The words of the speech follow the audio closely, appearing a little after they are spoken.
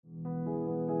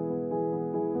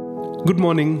Good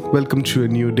morning, welcome to a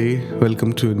new day,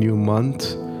 welcome to a new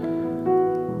month.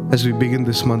 As we begin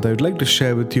this month, I would like to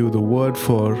share with you the word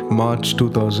for March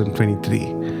 2023.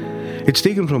 It's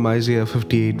taken from Isaiah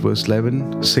 58 verse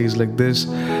 11, says like this: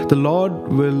 "The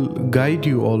Lord will guide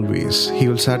you always. He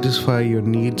will satisfy your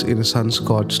needs in a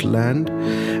sun-scorched land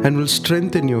and will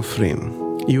strengthen your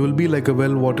frame. You will be like a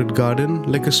well-watered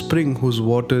garden, like a spring whose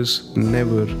waters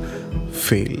never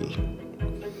fail."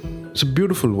 It's a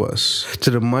beautiful verse. It's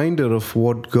a reminder of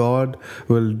what God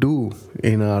will do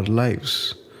in our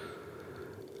lives.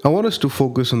 I want us to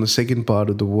focus on the second part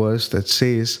of the verse that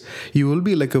says, "You will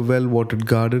be like a well-watered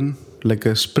garden, like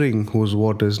a spring whose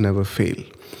waters never fail."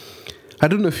 I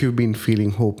don't know if you've been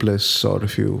feeling hopeless, or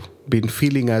if you've been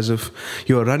feeling as if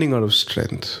you are running out of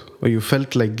strength, or you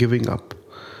felt like giving up.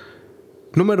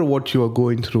 No matter what you are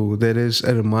going through, there is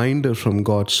a reminder from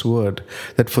God's word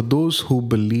that for those who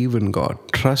believe in God,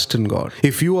 trust in God,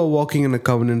 if you are walking in a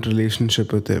covenant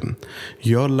relationship with Him,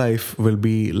 your life will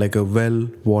be like a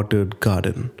well-watered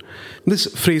garden. This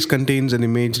phrase contains an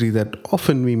imagery that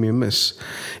often we may miss.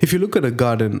 If you look at a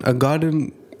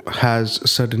garden has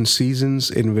certain seasons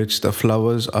in which the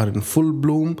flowers are in full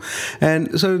bloom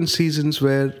and certain seasons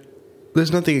where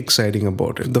there's nothing exciting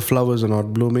about it. The flowers are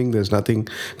not blooming, there's nothing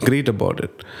great about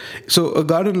it. So a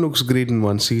garden looks great in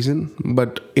one season,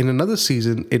 but in another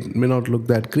season, it may not look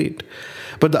that great.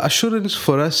 But the assurance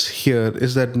for us here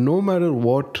is that no matter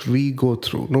what we go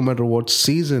through, no matter what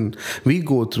season we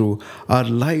go through, our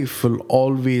life will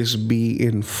always be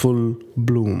in full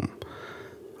bloom.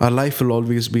 Our life will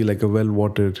always be like a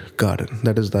well-watered garden.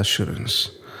 That is the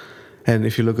assurance. And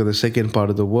if you look at the second part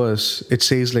of the verse, it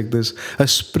says like this: "A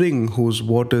spring whose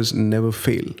waters never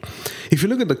fail." If you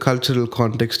look at the cultural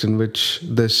context in which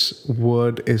this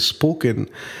word is spoken,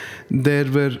 there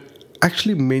were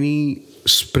actually many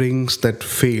springs that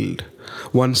failed.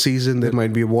 One season there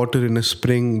might be water in a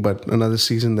spring, but another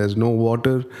season there's no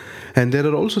water. And there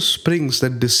are also springs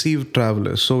that deceive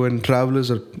travelers. So when travelers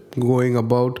are going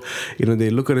about, they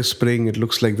look at a spring, it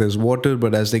looks like there's water,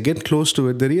 but as they get close to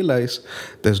it, they realize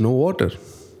there's no water.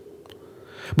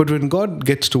 But when God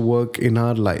gets to work in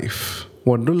our life,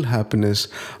 what will happen is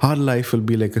our life will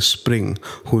be like a spring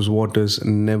whose waters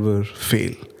never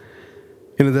fail.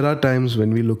 There are times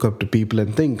when we look up to people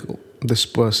and think, this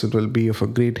person will be of a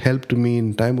great help to me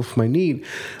in time of my need,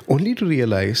 only to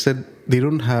realize that they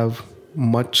don't have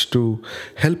much to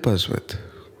help us with.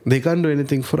 They can't do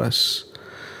anything for us.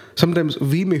 Sometimes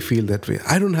we may feel that way.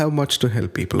 I don't have much to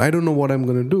help people. I don't know what I'm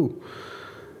going to do.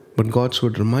 But God's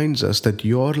word reminds us that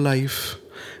your life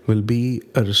will be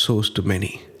a resource to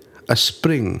many. A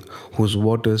spring whose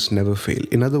waters never fail.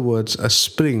 In other words, a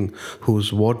spring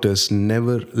whose waters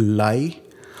never lie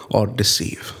or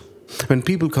deceive. When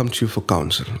people come to you for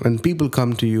counsel, when people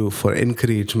come to you for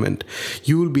encouragement,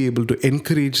 you will be able to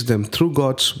encourage them through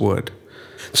God's word.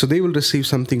 So they will receive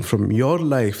something from your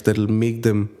life that will make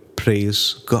them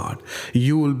praise God.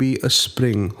 You will be a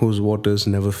spring whose waters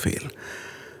never fail.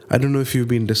 I don't know if you've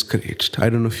been discouraged. I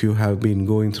don't know if you have been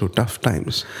going through tough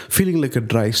times, feeling like a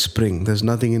dry spring. There's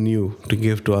nothing in you to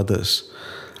give to others.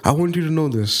 I want you to know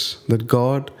this, that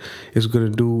God is going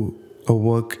to do a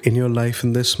work in your life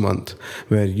in this month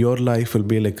where your life will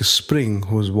be like a spring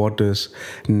whose waters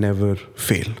never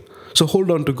fail. So hold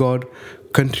on to God,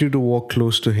 continue to walk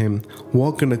close to Him,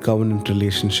 walk in a covenant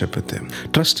relationship with Him.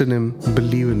 Trust in Him,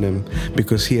 believe in Him,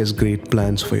 because He has great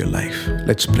plans for your life.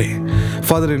 Let's pray.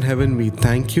 Father in heaven, we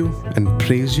thank you and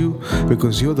praise you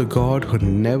because you're the God who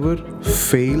never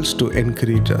fails to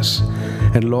encourage us.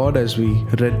 And Lord, as we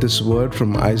read this word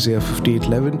from Isaiah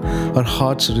 58:11, our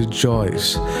hearts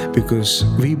rejoice because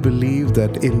we believe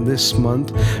that in this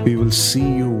month we will see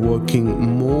you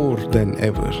working more than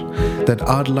ever. That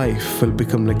our life will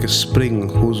become like a spring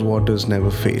whose waters never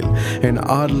fail. And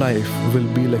our life will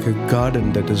be like a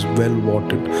garden that is well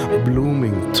watered,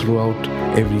 blooming throughout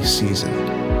every season,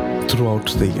 throughout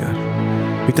the year.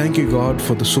 We thank you, God,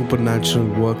 for the supernatural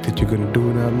work that you're going to do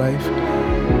in our life.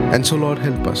 And so, Lord,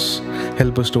 help us.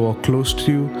 Help us to walk close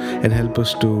to you and help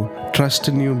us to trust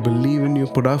in you, believe in you,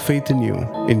 put our faith in you.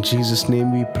 In Jesus'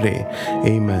 name we pray.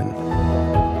 Amen.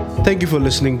 Thank you for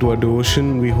listening to our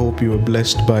devotion. We hope you were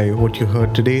blessed by what you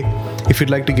heard today. If you'd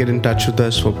like to get in touch with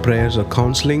us for prayers or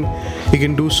counseling, you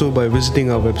can do so by visiting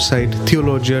our website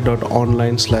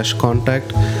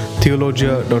theologia.online/contact,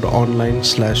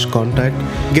 theologia.online/contact.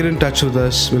 Get in touch with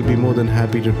us. We'll be more than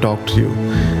happy to talk to you.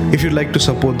 If you'd like to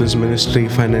support this ministry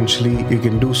financially, you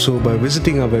can do so by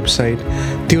visiting our website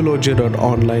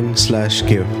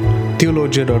theologia.online/give,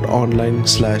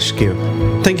 theologia.online/give.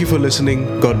 Thank you for listening.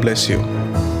 God bless you.